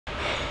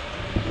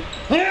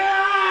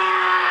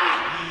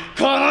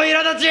この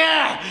苛立ち、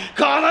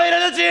この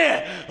苛立ち。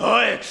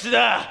おい櫛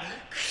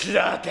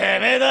田、て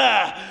めえ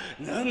だ。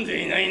なん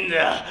でいないんだ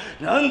よ。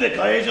なんで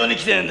会場に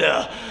来てんだ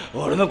よ。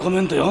俺のコ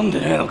メント読んで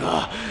ねえの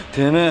か。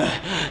てめえ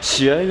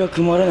試合が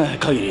組まれない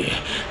限り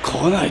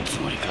来ないつ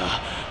もりか。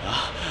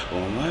あ、お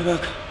前が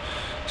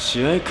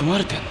試合組ま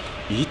れてんの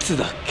いつ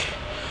だっけ。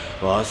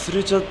忘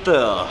れちゃった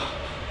よ。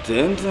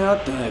全然会っ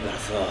てないから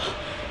さ、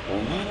お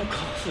前の顔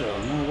すらも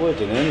う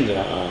覚えてねえんだ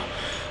よ。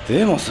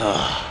でもさ、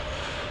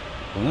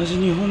同じ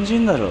日本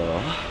人だろ。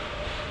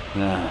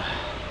なあ、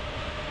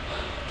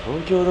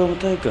東京ドーム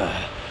大会な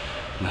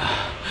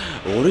あ、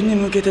俺に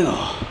向けての、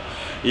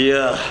い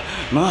や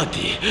マーテ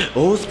ィ、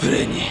オースプ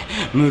レイに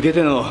向け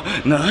ての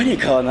何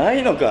かはな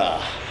いのか。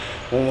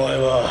お前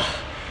は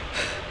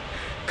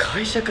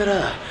会社か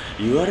ら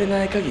言われ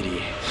ない限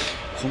り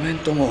コメン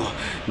トも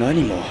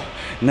何も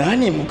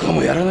か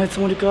もやらないつ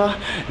もりか。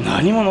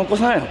何も残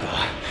さないのか。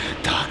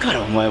だか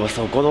らお前は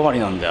そこ止まり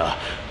なんだよ。わ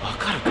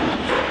かるか。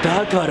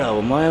だから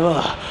お前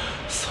は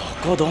そ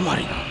こ止ま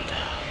りなんだよ。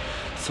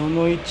そ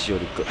の位置よ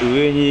りか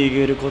上に行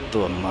けるこ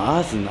とは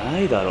まずな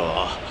いだ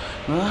ろ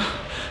うな。だ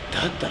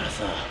ったら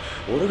さ、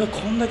俺が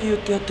こんだけ言っ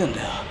てやってん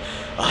だよ。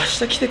明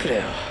日来てくれ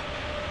よ。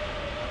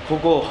こ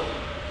こ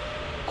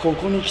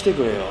に来て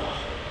くれよ。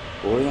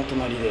俺の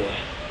隣で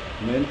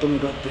面と向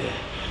かって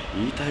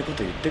言いたいこ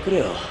と言ってくれ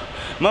よ。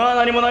まあ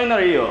何もないな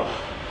らいいよ。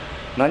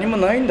何も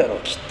ないんだろう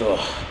きっと。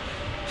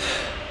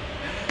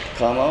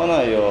構わ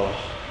ないよ。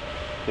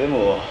で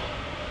も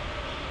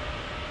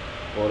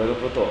俺の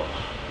ことも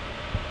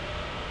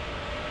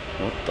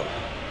っと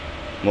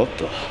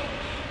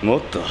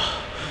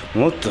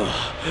楽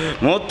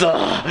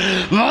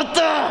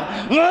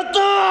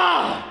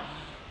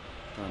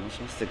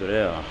しませてくれ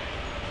よ。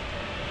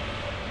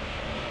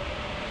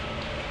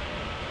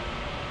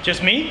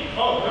Just me?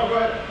 Oh, no, go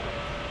ahead.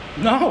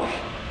 No.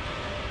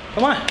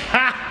 Come on.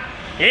 Ha!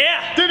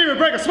 Yeah! Didn't even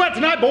break a sweat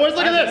tonight, boys.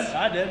 Look at this.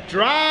 I did.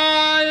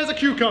 Dry as a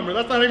cucumber.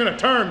 That's not even a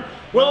term.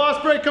 Will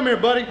Ospreay, come here,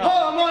 buddy. Oh,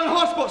 I'm on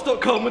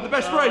hotspots.com with the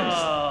best friends.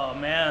 Oh,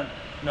 man.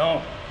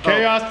 No.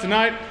 Chaos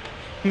tonight.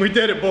 We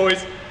did it,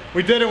 boys.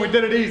 We did it. We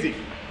did it easy.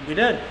 We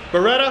did.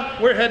 Beretta,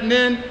 we're heading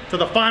in to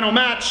the final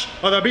match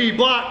of the B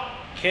block.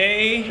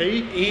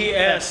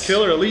 KES.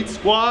 Killer Elite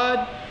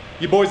Squad.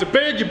 You boys are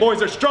big. You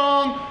boys are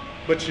strong.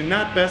 But you're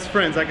not best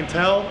friends. I can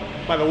tell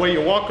by the way you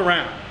walk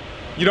around.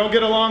 You don't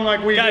get along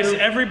like we do. Guys,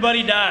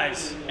 everybody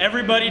dies.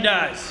 Everybody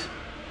dies.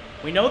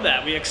 We know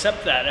that. We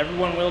accept that.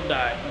 Everyone will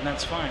die, and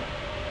that's fine.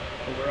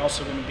 But we're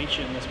also going to beat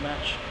you in this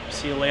match.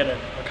 See you later.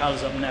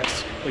 Okada's up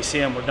next. We see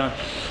him. We're done.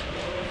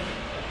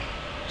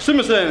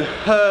 Simerson,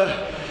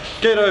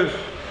 Gato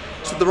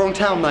said the wrong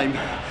town name.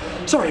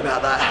 Sorry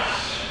about that.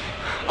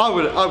 I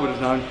would have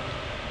known.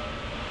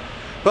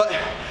 But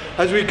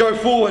as we go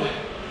forward,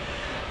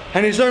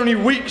 and it's only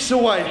weeks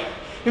away,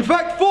 in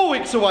fact 4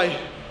 weeks away,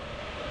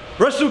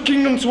 Wrestle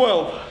Kingdom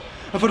 12,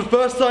 and for the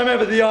first time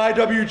ever the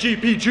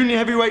IWGP Junior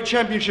Heavyweight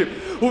Championship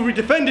will be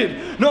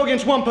defended not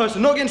against one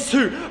person, not against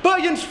two, but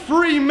against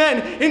 3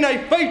 men in a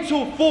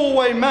fatal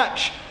 4-way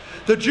match.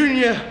 The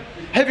Junior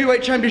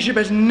Heavyweight Championship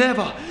has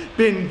never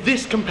been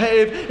this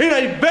competitive in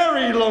a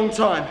very long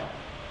time.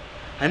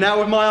 And now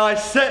with my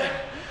eyes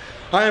set,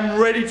 I am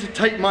ready to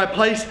take my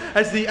place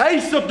as the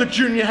ace of the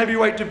Junior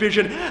Heavyweight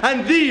division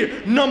and the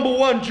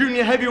 #1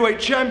 Junior Heavyweight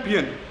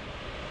Champion.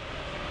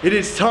 It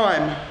is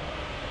time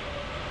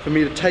for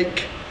me to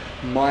take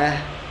my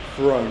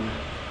throne.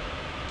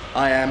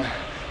 I am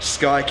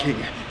Sky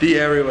King, the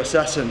aerial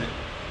assassin,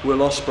 Will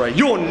Ospreay.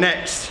 You're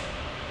next.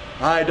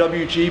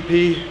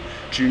 IWGP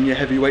Junior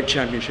Heavyweight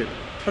Championship.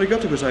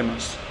 Arigatou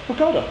gozaimasu.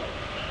 Okada.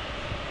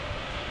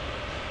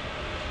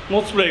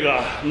 モスプレイ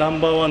が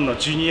#1の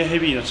ジュニアヘ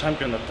ビーのチャン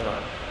ピオンだったら、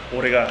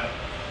俺が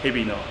ヘ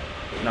ビーの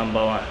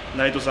#1、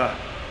ナイトさん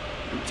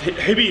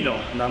ヘビーの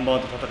#1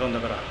と戦うん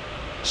だから、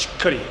しっ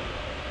かり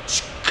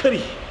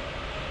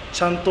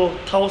ちゃんと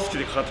倒す気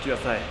でかかってきな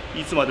さい。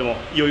いつまでも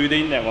余裕でい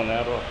いんだよこの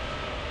野郎。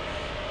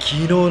昨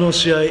日の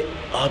試合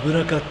危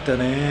なかった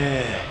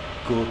ね。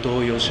後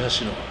藤義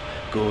橋の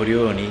ご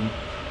両人、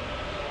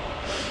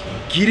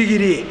ギリギ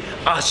リ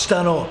明日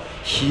の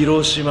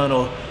広島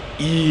の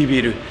イー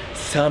ビル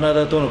真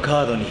田との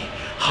カードに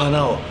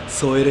花を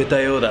添えれた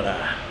ようだな。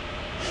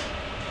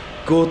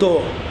後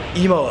藤、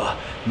今は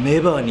ネ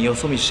バーによ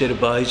そ見してる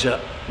場合じゃ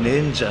ねえ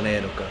んじゃね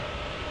えのか。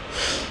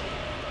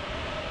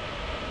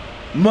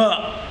ま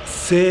あ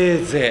せい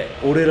ぜ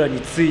い俺らに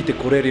ついて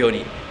これるよう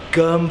に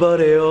頑張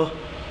れよ。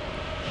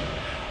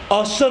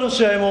明日の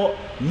試合も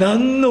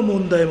何の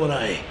問題も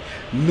ない。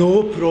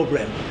ノープロブ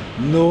レ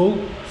ム、ノー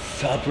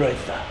サプライズ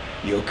だ。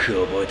よ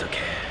く覚えとけ。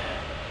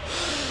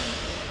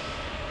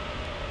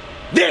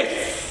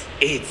This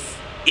is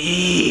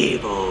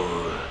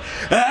evil.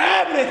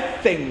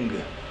 Everything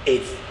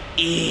is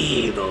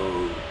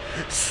evil.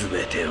 す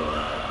べて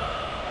は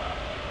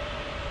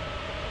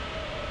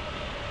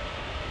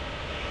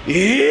イ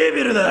ー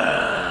ビル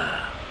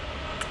だ。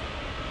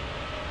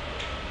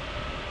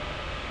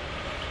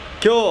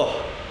今日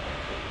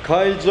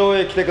会場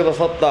へ来てくだ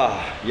さった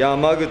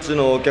山口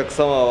のお客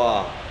様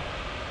は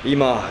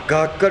今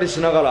がっかり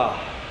しながら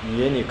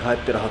家に帰っ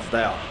てるはず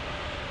だよ。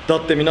だ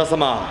って皆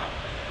様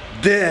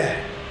で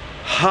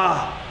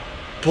は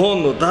ポ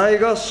ンの大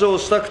合唱を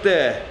したく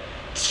て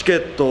チケ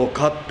ットを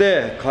買っ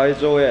て会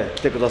場へ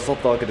来てくださっ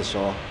たわけでし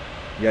ょ。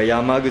いや、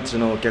山口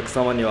のお客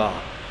様には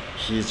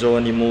非常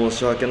に申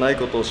し訳ない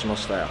ことをしま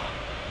したよ。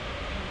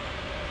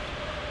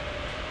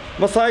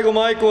最後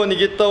マイクを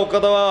握った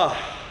岡田は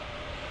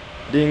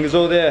リング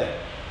上で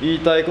言い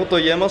たいこと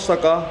言えました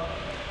か？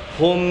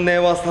本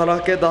音はさら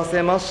け出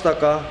せました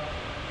か？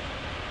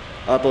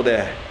後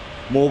で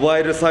モバ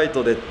イルサイ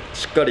トで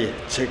しっかり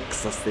チェック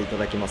させていた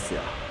だきます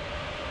よ。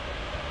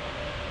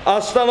明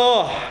日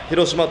の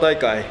広島大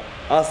会、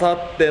明後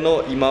日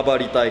の今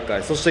治大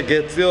会、そして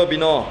月曜日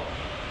の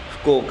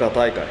福岡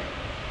大会、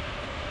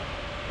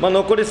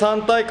残り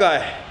3大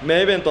会、メイ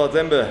ンイベントは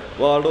全部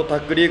ワールドタ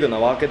ッグリーグな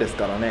わけです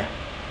からね。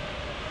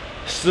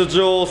出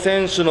場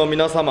選手の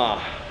皆様、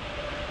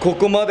こ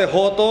こまで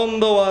ほとん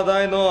ど話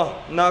題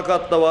のなか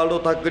ったワールド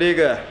タッグリー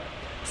グ、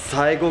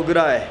最後ぐ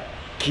らい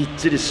きっ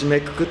ちり締め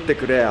くくって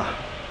くれや。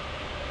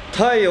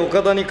対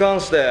岡田に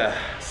関して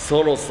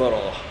そろそろ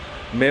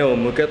目を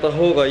向けた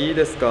方がいい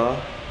ですか？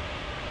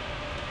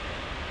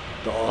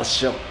どう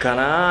しよっか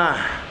な。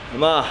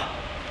今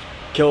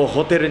日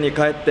ホテルに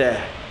帰って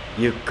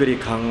ゆっくり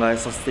考え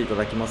させていた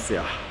だきます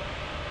よ。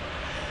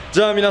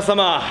じゃあ皆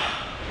様、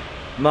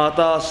ま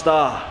た明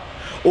日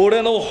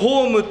俺の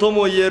ホームと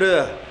も言え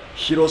る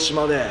広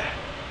島で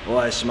お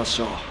会いしま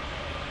しょう。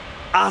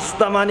アス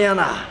タマニア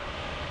ナ。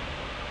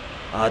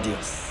アディ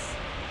オス。